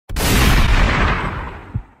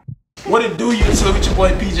What it do, YouTube? It's your boy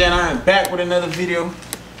PJ and I am back with another video.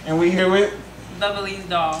 And we here with The Belize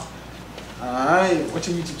Doll. Alright, what's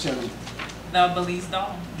your YouTube channel? The Belize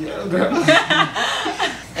Doll. Yeah, girl.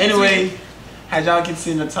 Anyway, as y'all can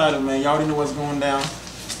see in the title, man, y'all already know what's going down.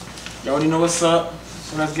 Y'all already know what's up.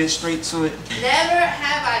 So let's get straight to it. Never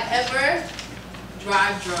have I ever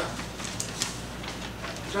drive drunk.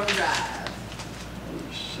 Drunk drive.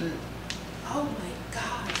 Oh shit. Oh my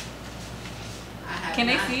god. I have Can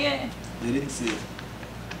they not. see it? They didn't see it.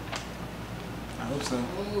 I hope so.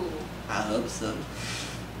 Ooh. I hope so.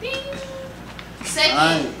 Ding. Second.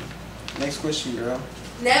 Alright. Next question, girl.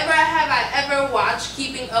 Never have I ever watched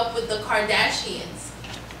Keeping Up with the Kardashians.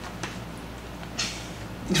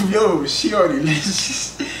 Yo, she already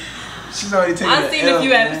she's already taking I've an seen L, a few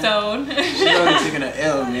man. episodes. She's already taking an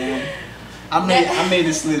L, man. I made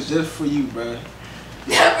this list just for you, bro.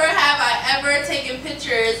 Never have I ever taken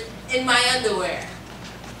pictures in my underwear.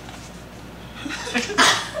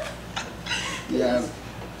 Yeah.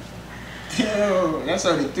 Damn, that's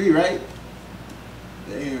already 3, right?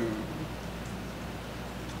 Damn.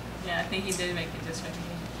 Yeah, I think he did make it just for me.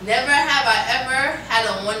 Never have I ever had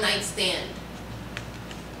a one-night stand.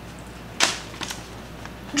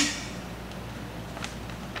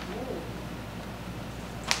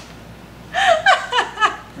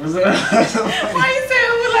 What's up? What's so funny? Why you say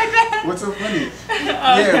ooh like that? What's so funny?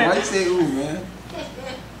 Yeah, why you say ooh, man?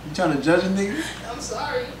 You trying to judge a nigga? I'm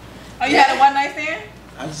sorry. Oh, you had a one night stand?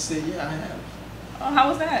 I just said, yeah, I have. Oh, how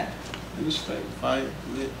was that? It was straight, fire,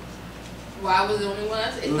 lit. Well, I was the only one.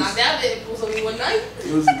 It's It was- not that big. It was only one night.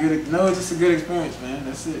 It was a good, no, it's just a good experience, man.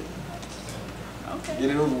 That's it. Okay. Get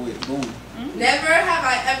it over with, boom. Never have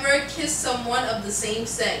I ever kissed someone of the same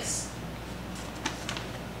sex.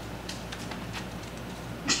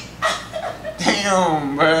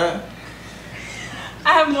 Damn, bruh.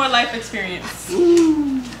 I have more life experience.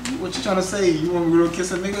 Ooh, what you trying to say? You want me to go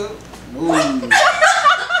kiss a nigga? No.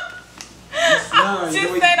 Nah, She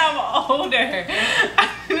you said I'm older.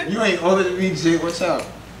 You ain't older than me, Jay. Watch out.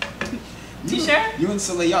 You sure? You and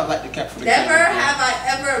Soleil, y'all like the cat for the Never camera, have I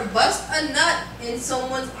ever bust a nut in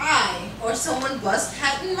someone's eye or someone bust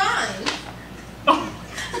hat in mine.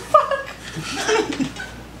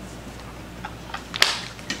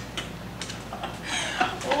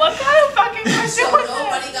 What kind of fucking question So was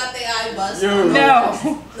nobody that? got their eye bust. Yo.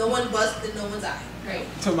 No. No one busted no one's eye. Great.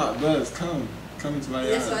 Talking about buzz, come into my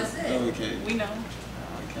That's eye. what I said. Oh, okay. We know.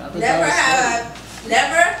 Okay, I thought Never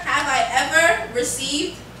that have I ever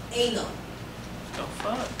received anal. The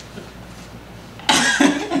fuck?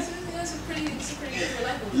 That's a pretty good for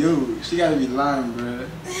life. was Yo, she gotta be lying, bruh.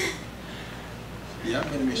 Yeah, I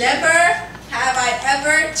better make sure. Never have I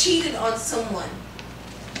ever cheated on someone.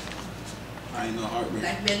 I ain't no heartbreak.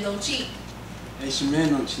 Black men don't cheat. Haitian men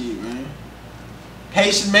don't cheat, man.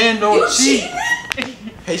 Haitian men don't You cheat. cheated?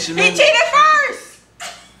 Haitian He men. cheated first!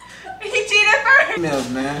 He cheated first! Females,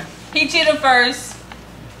 man. He cheated first.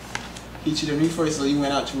 He cheated on me first, so you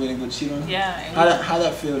went out your way to go cheat on him? Yeah. How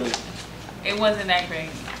that feel though? It wasn't that great.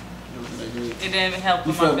 It wasn't that great. It didn't help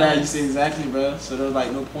You with my felt bad, you feelings. said exactly, bro. So there was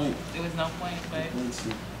like no point. There was no point, but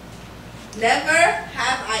Never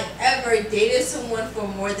have I ever dated someone for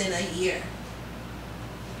more than a year.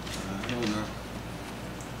 Hell no.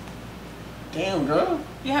 Damn, girl.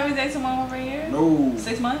 you haven't dated someone over a year? No.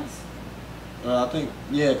 6 months? I think,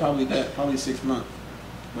 yeah, probably that. Probably 6 months.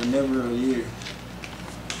 But never a year.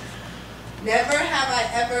 Never have I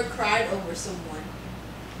ever cried over someone.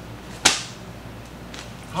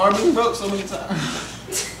 Hard move up so many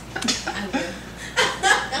times. I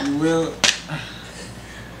will. You will.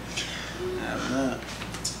 Have not.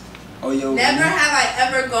 Oh, yo. Never have I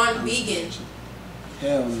ever gone vegan.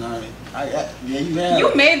 Hell no. Yeah, you have.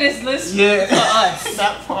 You made this list Yeah. for us.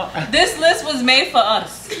 That part. This list was made for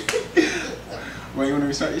us. Wait, you want to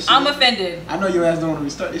restart this shit? I'm offended. I know your ass don't want to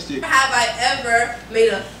restart this shit. Have I ever made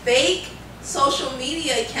a fake social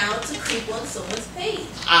media account to creep on someone's page?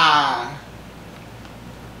 Ah.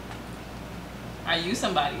 Are you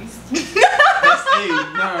somebody's? That's A.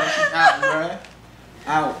 No, she's out, bruh.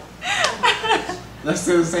 Out. Let's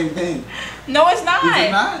do the same thing. No, it's not. Is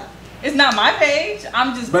it not? It's not my page.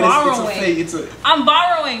 I'm just But borrowing. it's a fake. I'm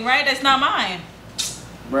borrowing, right? That's not mine.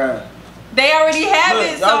 Bruh. They already have Look,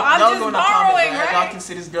 it, so y'all I'm go just in the borrowing, comments, Y'all right? can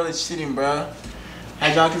see this girl is shitting, bruh.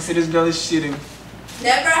 As y'all can see this girl is shitting.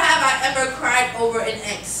 Never have I ever cried over an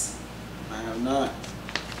ex. I have not.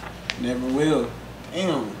 Never will.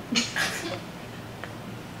 Damn.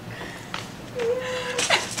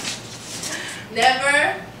 Never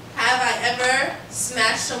have I ever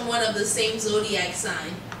smashed someone of the same zodiac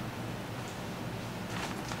sign.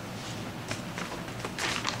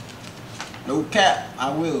 No cap,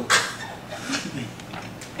 I will.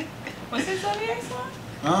 What's his zodiac sign?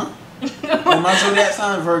 Huh? Oh, my zodiac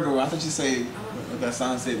sign Virgo. I thought you said what that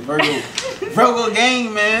sign said. Virgo. Virgo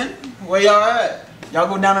gang, man. Where y'all at? Y'all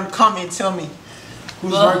go down in the comment and tell me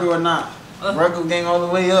who's Virgo or not. Virgo gang all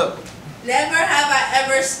the way up. Never have I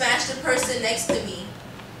ever smashed the person next to me.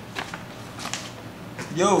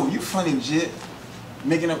 Yo, you funny jit.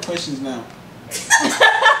 Making up questions now.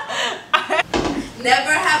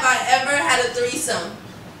 Never have I ever had a threesome.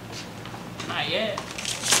 Not yet.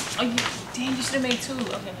 Oh, damn, you should have made 2.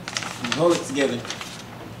 Okay. Hold it together.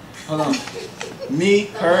 Hold on. Me,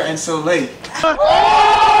 her, and Soleil.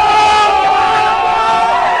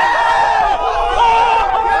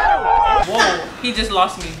 Whoa. He just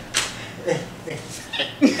lost me. You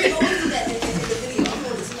always do that in the video. I'm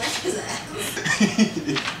going to smash his ass.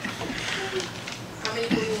 How many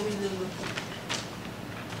people you want me to do with?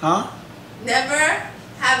 Huh? Never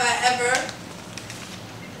have I ever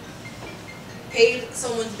paid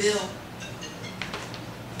someone's bill.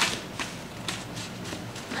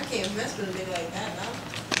 I can't mess with a nigga like that now.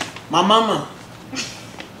 My mama.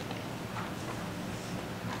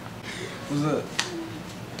 What's up?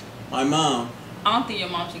 My mom. I don't think your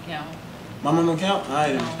mom should count. My mom don't count? I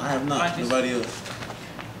have not. I just- Nobody else.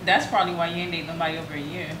 That's probably why you ain't dating nobody over a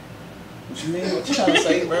year. What you mean? What you trying to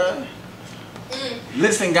say, bro?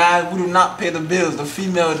 Listen, guys, we do not pay the bills. The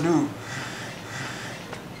female do.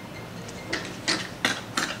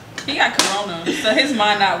 He got corona, so his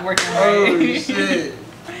mind not working right. Oh, shit.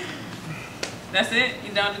 That's it?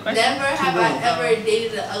 You done with the question? Never have I ever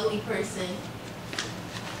dated an ugly person.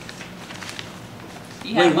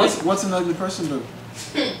 You Wait, have what's an ugly person do?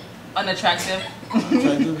 unattractive.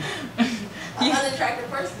 Attractive? An unattractive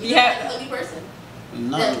person. You Yeah. like an ugly person.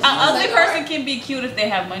 No. Yeah. An ugly Like person art. can be cute if they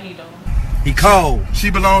have money, though. He cold. She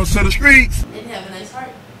belongs to the streets. And have a nice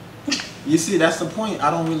heart. You see, that's the point. I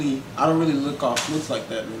don't really look off looks like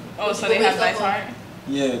that, man. Oh, so they have nice heart?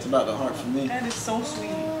 Yeah, it's about the heart for me. That is so sweet.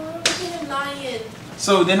 Oh, look at him lying.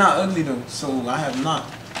 So they're not ugly though. So I have not.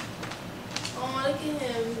 Oh, look at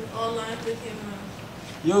him online with him.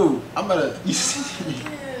 Yo, I'm about to. Look at him.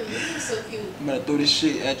 He's so cute. I'm about to throw this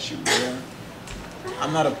shit at you, bro.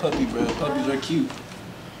 I'm not a puppy, bro. Puppies are cute.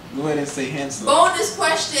 Go ahead and say handsome. Bonus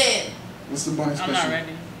question. What's the bonus I'm question? not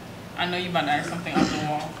ready. I know you about to ask something off the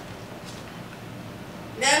wall.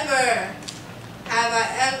 Never have I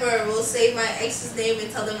ever will say my ex's name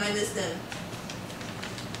and tell them I miss them.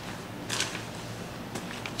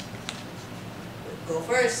 Go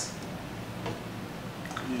first.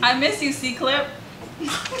 I miss you, C-Clip.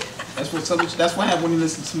 That's what happened when you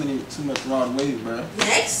listen to too much Rod Wave, bro.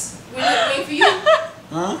 Next, we're waiting for you.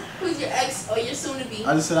 Huh? Who's your ex or your soon to be?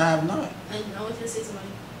 I just said I have not. And I want you to say somebody.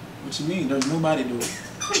 What you mean? There's nobody do it.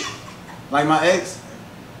 Like my ex.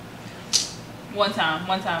 One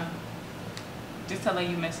time. Just tell her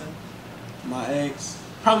you miss her. My ex.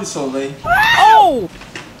 Probably Soleil. Oh!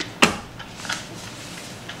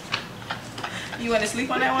 You want to sleep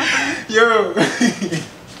on that one, friend? Yo.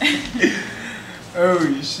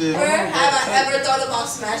 Oh shit. Never have I ever thought about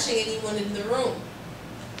smashing anyone in the room.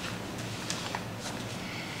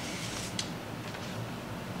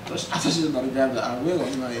 I thought she was about to grab the I will.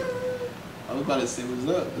 I'm like, I was about to say what's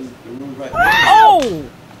up. The room right there. Oh!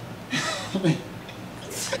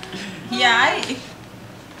 Yeah,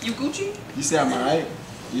 you Gucci? You say I'm alright?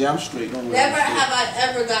 Yeah, I'm straight. Don't worry. Never I'm straight. have I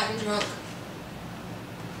ever gotten drunk.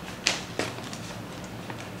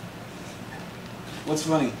 What's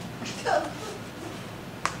funny?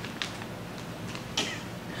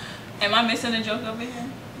 Am I missing a joke over here?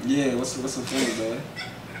 Yeah, what's so funny, bro?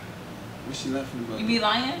 What's she laughing about? You be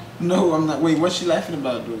lying? No, I'm not. Wait, what's she laughing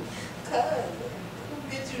about, dude? Cuz,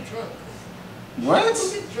 who gets you drunk? What?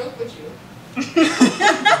 Who gets drunk with you?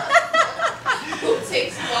 Who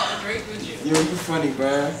takes you out and drink with you? Yo, you funny, bro.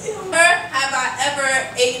 Never have I ever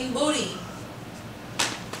eaten booty.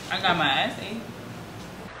 I got my ass ate.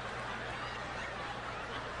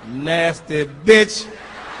 Nasty bitch.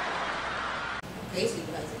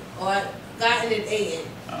 Basically, that's it. Or gotten it eaten.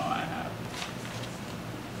 Oh, I have.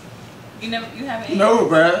 You haven't ate? No,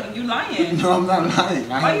 bro. You lying. No, I'm not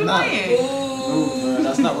lying. I Why have you not. lying? No, bro.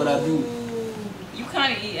 That's not what I do. You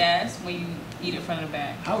kind of eat ass when you eat it from the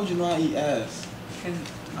back. How would you know I eat ass? 'Cause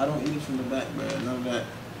I don't eat it from the back, bro. None of that.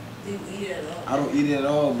 Do you eat it at all? I don't eat it at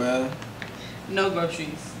all, bro. no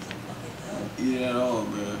groceries. I don't eat it at all,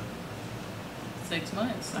 bro. 6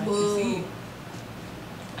 months. I Boo. can see.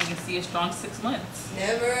 I can see a strong 6 months.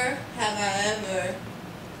 Never have I ever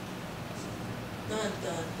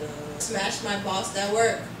smashed my boss at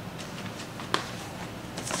work.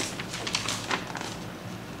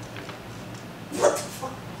 What the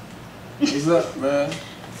fuck? What's up, bro?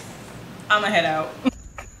 I'ma head out.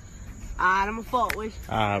 I'ma fuck with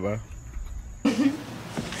you. Alright, bro.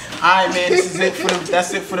 Alright, man, this is it for the,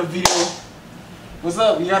 that's it for the video. What's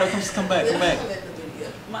up? You gotta come back, come back.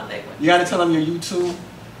 My leg went. You gotta tell them your YouTube,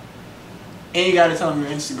 and you gotta tell them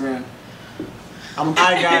your Instagram.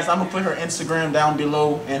 Alright, guys, I'm gonna put her Instagram down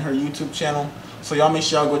below and her YouTube channel. So y'all make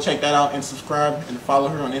sure y'all go check that out and subscribe and follow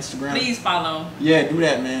her on Instagram. Please follow. Yeah, do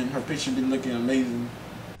that, man. Her picture be looking amazing.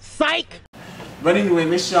 Psych! But anyway,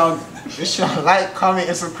 make sure y'all like, comment,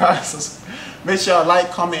 and subscribe. Make sure y'all like,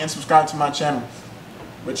 comment, and subscribe to my channel.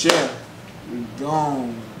 But yeah, we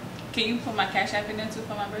gone. Can you put my Cash App in there too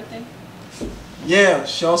for my birthday? Yeah,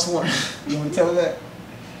 show us one. You wanna tell her that?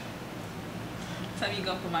 Tell me you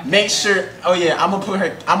gonna put my Make Cash App. sure. Oh yeah, I'm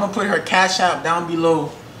gonna put her Cash App down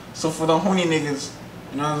below. So for the horny niggas,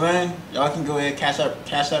 you know what I'm saying? Y'all can go ahead Cash App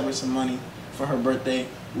her some money for her birthday,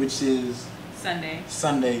 which is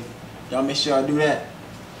Sunday. Y'all make sure y'all do that.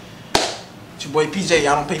 It's your boy PJ.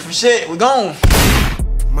 Y'all don't pay for shit. We gone.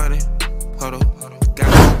 Money, huddle,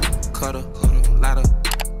 got cutter, lot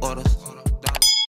of orders.